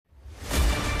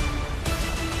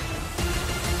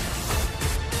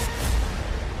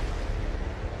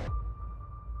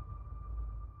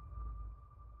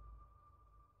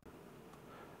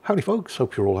Howdy folks,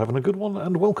 hope you're all having a good one,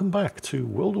 and welcome back to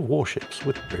World of Warships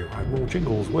with Rear Admiral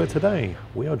Jingles, where today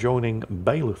we are joining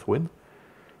Bailithwin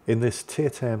in this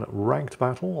Tier 10 ranked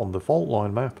battle on the fault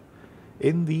line map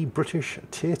in the British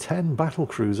Tier 10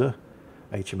 battlecruiser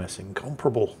HMS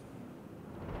Incomparable.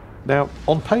 Now,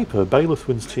 on paper,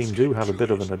 Bailithwin's team do have a bit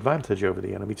of an advantage over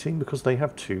the enemy team because they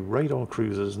have 2 radar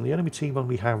cruisers and the enemy team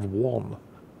only have 1.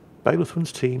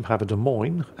 Bailithwin's team have a Des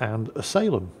Moines and a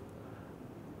Salem,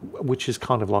 which is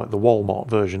kind of like the Walmart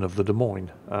version of the Des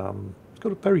Moines. It's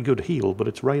got a very good heel, but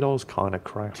its radar's kind of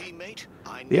crap.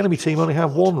 The enemy team only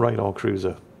have 1 radar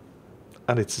cruiser,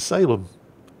 and it's a Salem.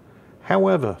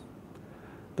 However,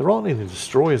 there aren't any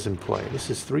destroyers in play.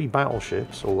 This is 3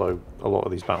 battleships, although a lot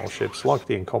of these battleships, like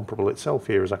the Incomparable itself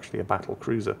here, is actually a battle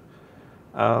cruiser.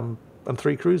 And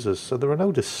 3 cruisers, so there are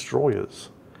no destroyers.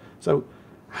 So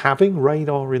having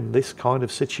radar in this kind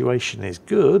of situation is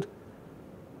good.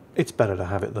 It's better to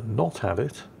have it than not have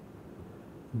it.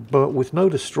 But with no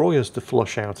destroyers to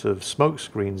flush out of smoke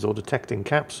screens or detecting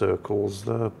cap circles,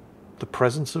 the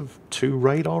presence of 2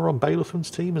 radar on Bailithwin's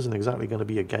team isn't exactly going to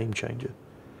be a game changer.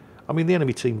 I mean, the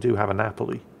enemy team do have a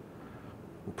Napoli.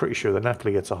 I'm pretty sure the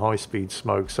Napoli gets a high-speed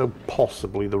smoke, so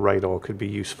possibly the radar could be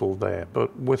useful there.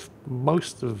 But with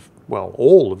most of, well,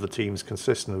 all of the teams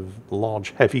consisting of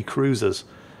large, heavy cruisers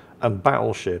and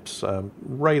battleships,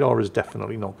 radar is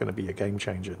definitely not going to be a game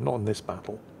changer, not in this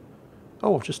battle.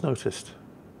 Oh, I've just noticed.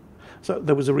 So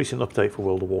there was a recent update for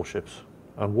World of Warships,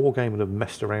 and Wargaming have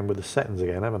messed around with the settings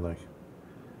again, haven't they?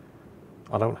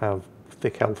 I don't have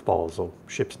thick health bars or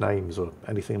ships' names or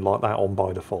anything like that on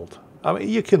by default. I mean,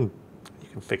 you can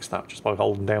fix that just by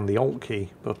holding down the Alt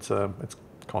key, but it's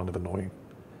kind of annoying.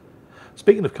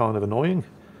 Speaking of kind of annoying,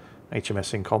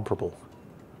 HMS Incomparable.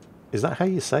 Is that how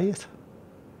you say it?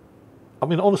 I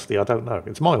mean, honestly, I don't know.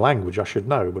 It's my language, I should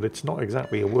know, but it's not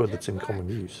exactly a word that's in common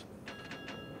use.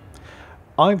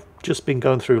 I've just been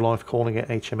going through life calling it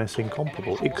HMS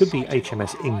Incomparable. It could be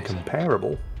HMS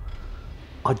Incomparable.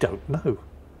 I don't know.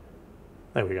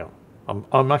 There we go.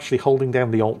 I'm actually holding down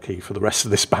the Alt key for the rest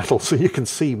of this battle so you can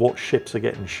see what ships are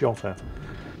getting shot at.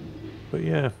 But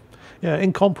yeah,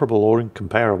 Incomparable or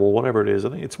Incomparable, whatever it is, I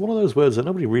think it's one of those words that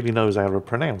nobody really knows how to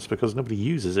pronounce because nobody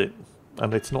uses it.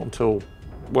 And it's not until,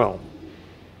 well,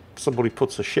 somebody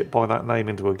puts a ship by that name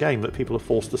into a game that people are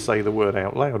forced to say the word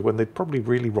out loud when they'd probably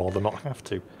really rather not have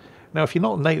to. Now, if you're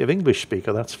not a native English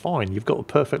speaker, that's fine. You've got a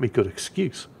perfectly good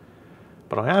excuse.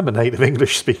 But I am a native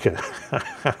English speaker.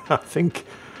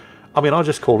 I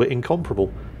just call it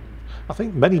Incomparable. I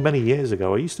think many, many years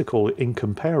ago, I used to call it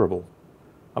Incomparable.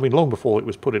 I mean, long before it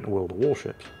was put into World of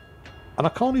Warships. And I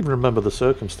can't even remember the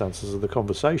circumstances of the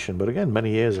conversation, but again,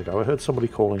 many years ago, I heard somebody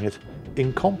calling it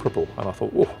Incomparable. And I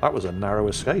thought, oh, that was a narrow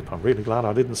escape. I'm really glad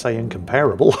I didn't say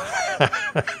Incomparable.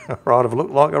 Or I'd have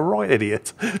looked like a right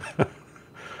idiot.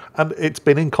 And it's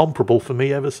been incomparable for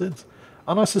me ever since.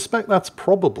 And I suspect that's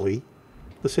probably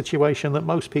the situation that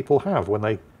most people have when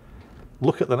they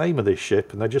look at the name of this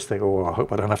ship and they just think, oh, I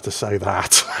hope I don't have to say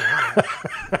that.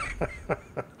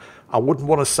 I wouldn't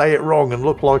want to say it wrong and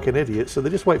look like an idiot, so they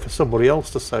just wait for somebody else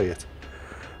to say it,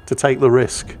 to take the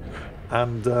risk.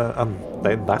 And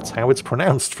then that's how it's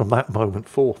pronounced from that moment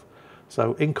forth.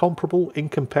 So incomparable,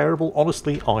 incomparable,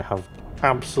 honestly, I have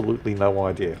absolutely no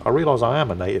idea. I realise I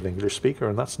am a native English speaker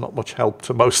and that's not much help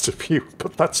to most of you,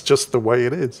 but that's just the way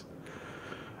it is.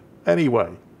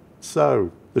 Anyway,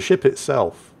 so the ship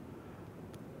itself,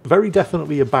 very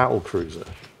definitely a battle cruiser,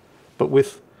 but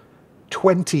with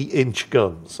 20-inch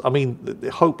guns. I mean,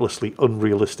 the hopelessly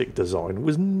unrealistic design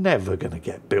was never going to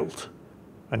get built.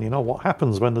 And you know what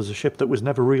happens when there's a ship that was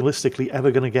never realistically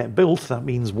ever going to get built? That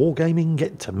means Wargaming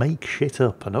get to make shit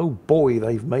up. And oh boy,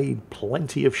 they've made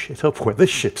plenty of shit up where this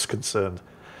ship's concerned.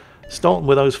 Starting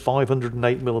with those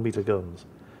 508mm guns.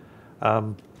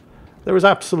 There is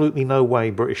absolutely no way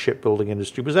British shipbuilding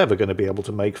industry was ever going to be able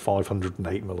to make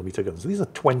 508mm guns. These are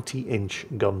 20-inch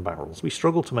gun barrels. We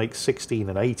struggle to make 16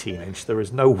 and 18-inch. There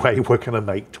is no way we're going to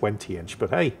make 20-inch. But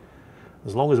hey,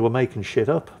 as long as we're making shit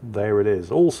up, there it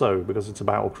is. Also, because it's a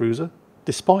battle cruiser,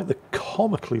 despite the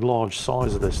comically large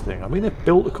size of this thing, I mean, if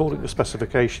built according to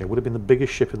specification, it would have been the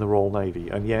biggest ship in the Royal Navy,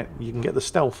 and yet you can get the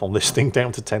stealth on this thing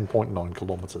down to 10.9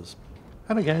 kilometres.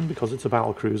 And again, because it's a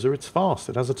battle cruiser, it's fast.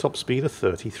 It has a top speed of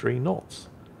 33 knots.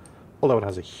 Although it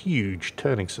has a huge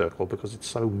turning circle because it's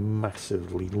so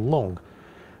massively long.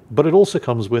 But it also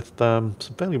comes with some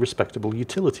fairly respectable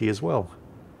utility as well.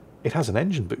 It has an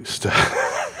engine boost.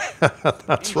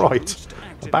 That's right.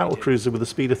 A battle cruiser with a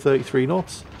speed of 33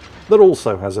 knots that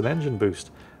also has an engine boost.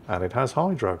 And it has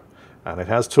hydro. And it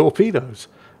has torpedoes.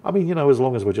 I mean, you know, as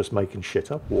long as we're just making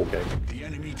shit up,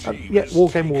 Wargaming. Yeah,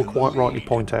 Wargaming will quite rightly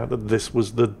point out that this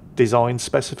was the design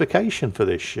specification for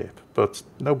this ship, but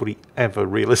nobody ever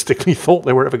realistically thought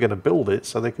they were ever going to build it,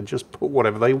 so they could just put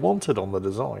whatever they wanted on the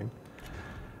design.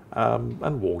 And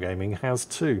Wargaming has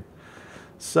too.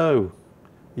 So,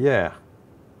 yeah.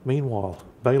 Meanwhile,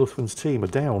 Bailiffwin's team are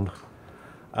down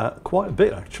quite a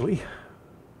bit, actually.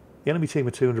 The enemy team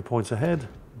are 200 points ahead.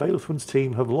 Bailiffwin's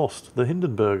team have lost the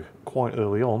Hindenburg quite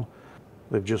early on.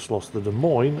 They've just lost the Des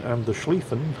Moines, and the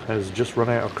Schlieffen has just run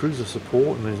out of cruiser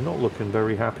support and is not looking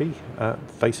very happy,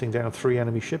 facing down 3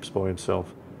 enemy ships by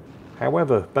himself.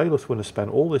 However, Bailiffwin has spent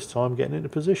all this time getting into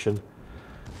position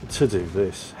to do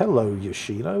this. Hello,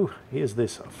 Yoshino. Here's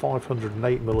this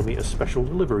 508mm special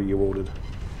delivery you ordered.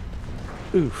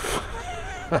 Oof.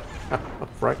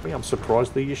 Frankly, I'm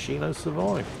surprised the Yoshino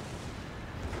survived.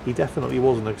 He definitely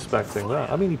wasn't expecting that.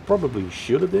 I mean, he probably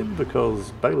should have been,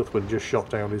 because Bailiffwin just shot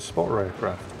down his spotter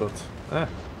aircraft, but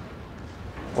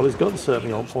well, his guns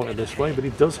certainly aren't pointed this way, but he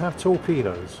does have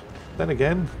torpedoes. Then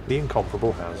again, the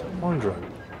Incomparable has hydro.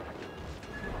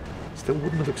 Still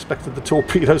wouldn't have expected the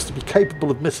torpedoes to be capable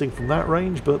of missing from that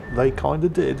range, but they kind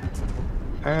of did.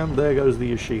 And there goes the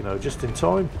Yoshino, just in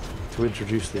time to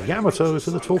introduce the Yamato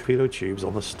to the torpedo tubes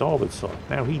on the starboard side.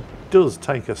 Now, he does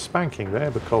take a spanking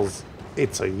there because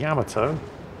it's a Yamato,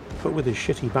 but with his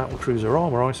shitty battlecruiser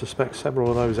armour, I suspect several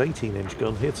of those 18-inch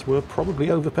gun hits were probably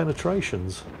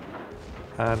over-penetrations.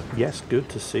 And yes, good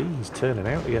to see, he's turning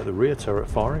out to get the rear turret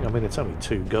firing. I mean, it's only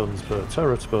 2 guns per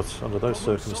turret, but under those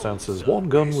circumstances, 1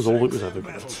 gun was all it was ever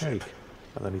going to take.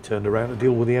 And then he turned around to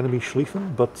deal with the enemy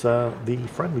Schlieffen, but the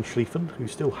friendly Schlieffen,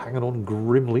 who's still hanging on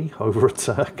grimly over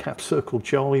at Cap Circle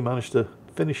Charlie, managed to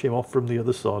finish him off from the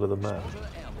other side of the map.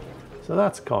 So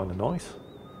that's kind of nice.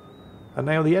 And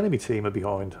now the enemy team are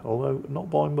behind, although not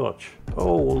by much.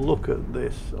 Oh, look at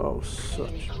this. Oh,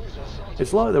 such...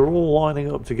 It's like they're all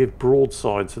lining up to give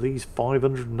broadside to these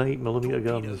 508mm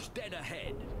guns.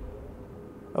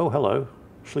 Oh, hello.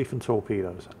 Schlieffen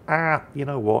torpedoes. Ah, you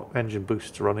know what? Engine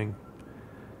boost's running.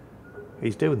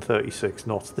 He's doing 36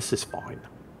 knots. This is fine.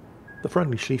 The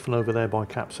friendly Schlieffen over there by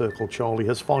Cap Circle Charlie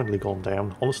has finally gone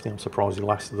down. Honestly, I'm surprised he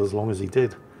lasted as long as he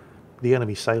did. The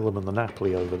enemy Salem and the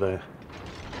Napoli over there.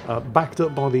 Backed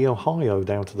up by the Ohio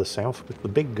down to the south, with the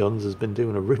big guns, has been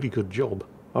doing a really good job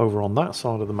over on that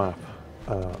side of the map.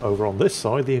 Over on this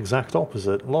side, the exact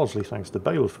opposite, largely thanks to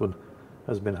Bailiffwin,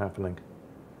 has been happening.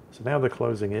 So now they're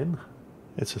closing in.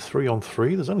 It's a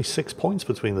 3-on-3. There's only 6 points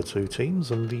between the two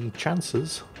teams, and the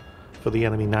chances for the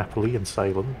enemy Napoli and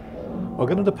Salem are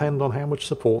going to depend on how much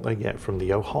support they get from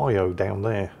the Ohio down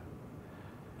there,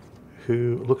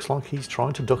 who looks like he's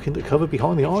trying to duck into cover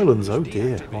behind the islands. Oh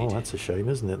dear. Oh, that's a shame,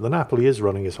 isn't it? The Napoli is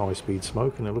running his high-speed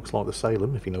smoke, and it looks like the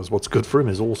Salem, if he knows what's good for him,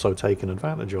 is also taking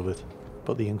advantage of it.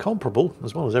 But the Incomparable,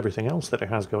 as well as everything else that it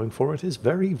has going for it, is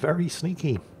very, very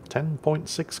sneaky.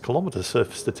 10.6 kilometre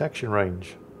surface detection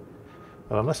range.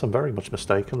 And unless I'm very much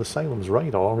mistaken, the Salem's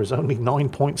radar is only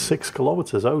 9.6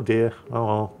 kilometres. Oh dear. Oh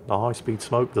well, the high-speed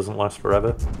smoke doesn't last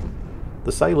forever.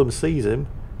 The Salem sees him.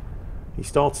 He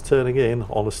starts turning in.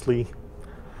 Honestly,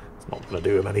 it's not going to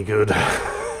do him any good.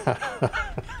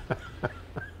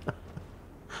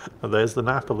 And there's the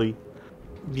Napoli.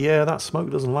 Yeah, that smoke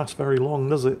doesn't last very long,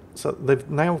 does it? So they've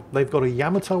got a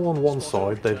Yamato on one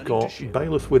side, they've got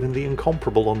Bailiffwin and the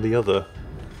Incomparable on the other.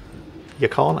 You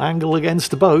can't angle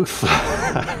against both. The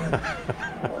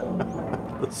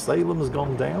Salem's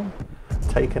gone down,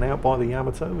 taken out by the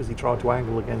Yamato as he tried to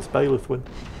angle against Bailiffwin.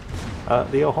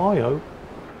 The Ohio,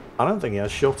 I don't think he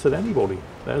has shots at anybody.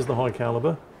 There's the high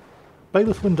caliber.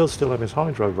 Bailiffwin does still have his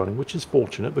hydro running, which is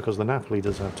fortunate because the Napoli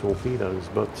does have torpedoes,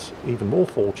 but even more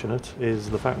fortunate is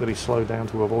the fact that he slowed down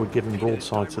to avoid giving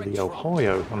broadside to the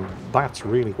Ohio, and that's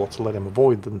really what's let him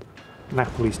avoid the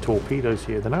Napoli's torpedoes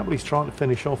here. The Napoli's trying to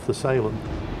finish off the Salem,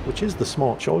 which is the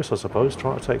smart choice, I suppose,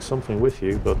 trying to take something with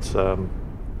you, but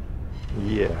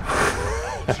yeah.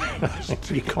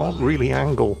 You can't really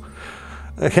angle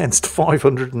against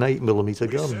 508mm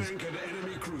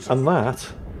guns. And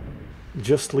that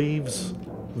just leaves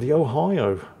the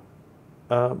Ohio.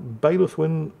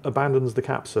 Bailiffwin abandons the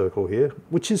cap circle here,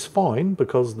 which is fine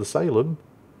because the Salem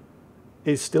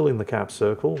is still in the cap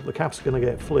circle. The cap's going to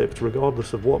get flipped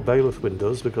regardless of what Bailiffwin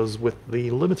does, because with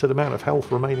the limited amount of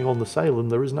health remaining on the Salem,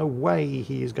 there is no way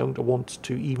he is going to want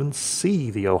to even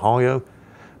see the Ohio,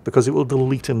 because it will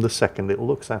delete him the second it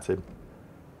looks at him.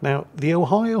 Now, the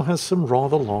Ohio has some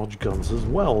rather large guns as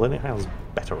well, and it has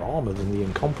better armour than the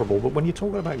Incomparable, but when you're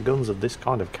talking about guns of this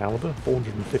kind of calibre,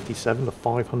 457 to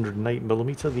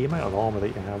 508mm, the amount of armour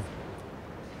that you have,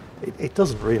 it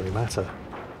doesn't really matter.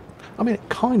 I mean, it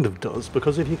kind of does,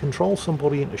 because if you control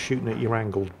somebody into shooting at your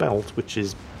angled belt, which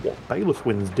is what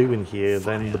Bailiffwin's doing here,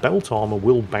 then the belt armour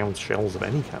will bounce shells of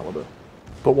any calibre.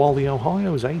 But while the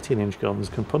Ohio's 18-inch guns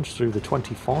can punch through the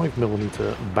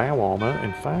 25mm bow armour,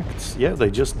 in fact, yeah, they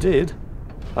just did.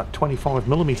 That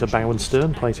 25mm bow and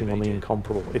stern plating on the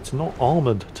Incomparable, it's not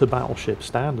armoured to battleship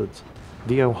standards.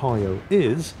 The Ohio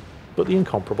is, but the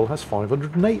Incomparable has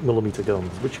 508mm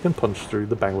guns, which can punch through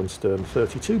the bow and stern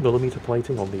 32mm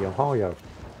plating on the Ohio.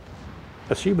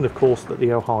 Assuming, of course, that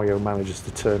the Ohio manages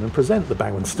to turn and present the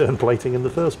bow and stern plating in the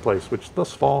first place, which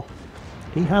thus far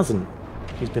he hasn't.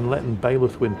 He's been letting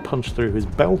Bailiffwin punch through his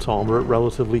belt armour at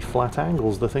relatively flat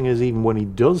angles. The thing is, even when he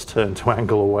does turn to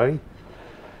angle away,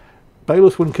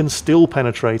 Bailiffwin can still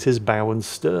penetrate his bow and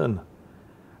stern.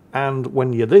 And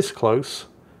when you're this close,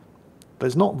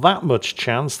 there's not that much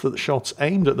chance that the shots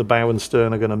aimed at the bow and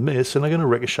stern are going to miss and are going to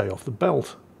ricochet off the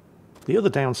belt. The other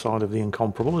downside of the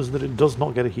Incomparable is that it does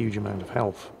not get a huge amount of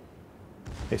health.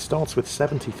 It starts with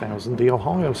 70,000, the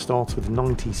Ohio starts with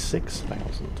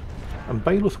 96,000. And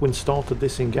Bailiffwin started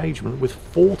this engagement with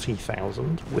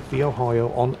 40,000, with the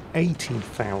Ohio on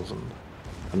 80,000.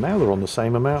 And now they're on the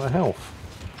same amount of health.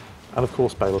 And of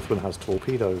course Bailiffwin has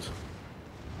torpedoes.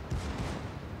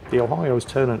 The Ohio's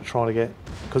turning to try to get...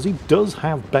 because he does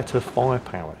have better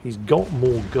firepower. He's got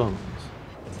more guns.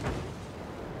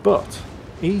 But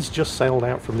he's just sailed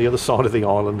out from the other side of the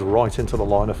island right into the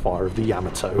line of fire of the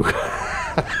Yamato.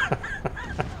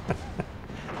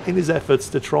 In his efforts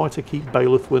to try to keep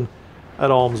Bailiffwin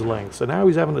at arm's length. So now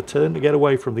he's having to turn to get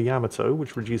away from the Yamato,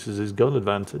 which reduces his gun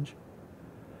advantage.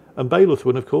 And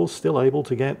Bailiffwin, of course, still able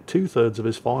to get 2/3 of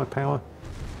his firepower,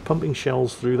 pumping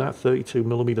shells through that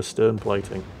 32mm stern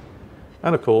plating.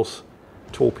 And of course,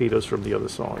 torpedoes from the other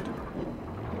side.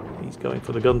 He's going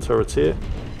for the gun turrets here,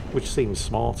 which seems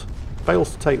smart.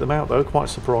 Fails to take them out though, quite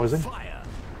surprising.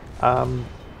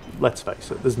 Let's face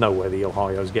it, there's no way the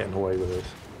Ohio's getting away with this.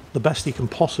 The best he can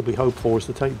possibly hope for is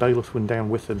to take Bailiffwin down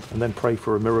with him and then pray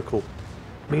for a miracle.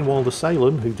 Meanwhile, the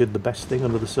Salem, who did the best thing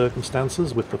under the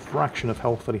circumstances, with the fraction of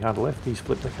health that he had left, he's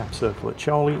flipped a cap circle at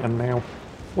Charlie, and now,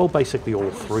 well, basically all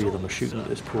three of them are shooting at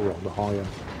this poor old Ohio.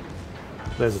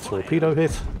 There's a torpedo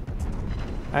hit,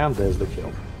 and there's the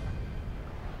kill.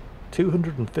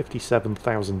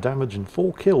 257,000 damage and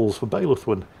 4 kills for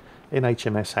Bailiffwin in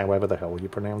HMS however the hell you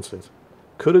pronounce it.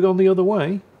 Could have gone the other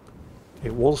way.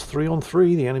 It was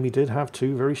 3-on-3, the enemy did have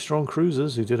 2 very strong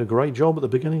cruisers who did a great job at the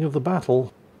beginning of the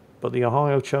battle, but the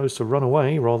Ohio chose to run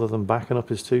away rather than backing up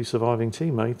his 2 surviving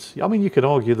teammates. I mean, you could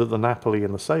argue that the Napoli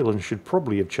and the Salem should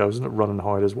probably have chosen to run and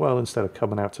hide as well, instead of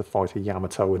coming out to fight a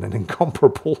Yamato and an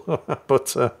Incomparable.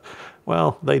 But,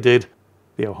 well, they did.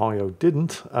 The Ohio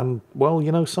didn't, and, well,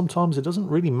 you know, sometimes it doesn't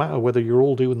really matter whether you're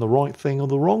all doing the right thing or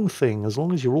the wrong thing. As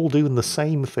long as you're all doing the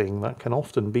same thing, that can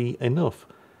often be enough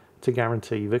to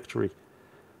guarantee victory.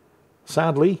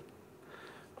 Sadly,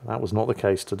 that was not the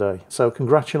case today. So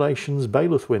congratulations,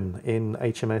 Bailiffwin in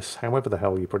HMS, however the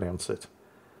hell you pronounce it.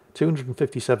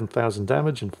 257,000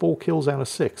 damage and 4 kills out of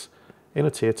 6 in a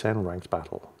Tier 10 ranked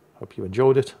battle. Hope you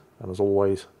enjoyed it, and as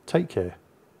always, take care,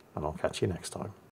 and I'll catch you next time.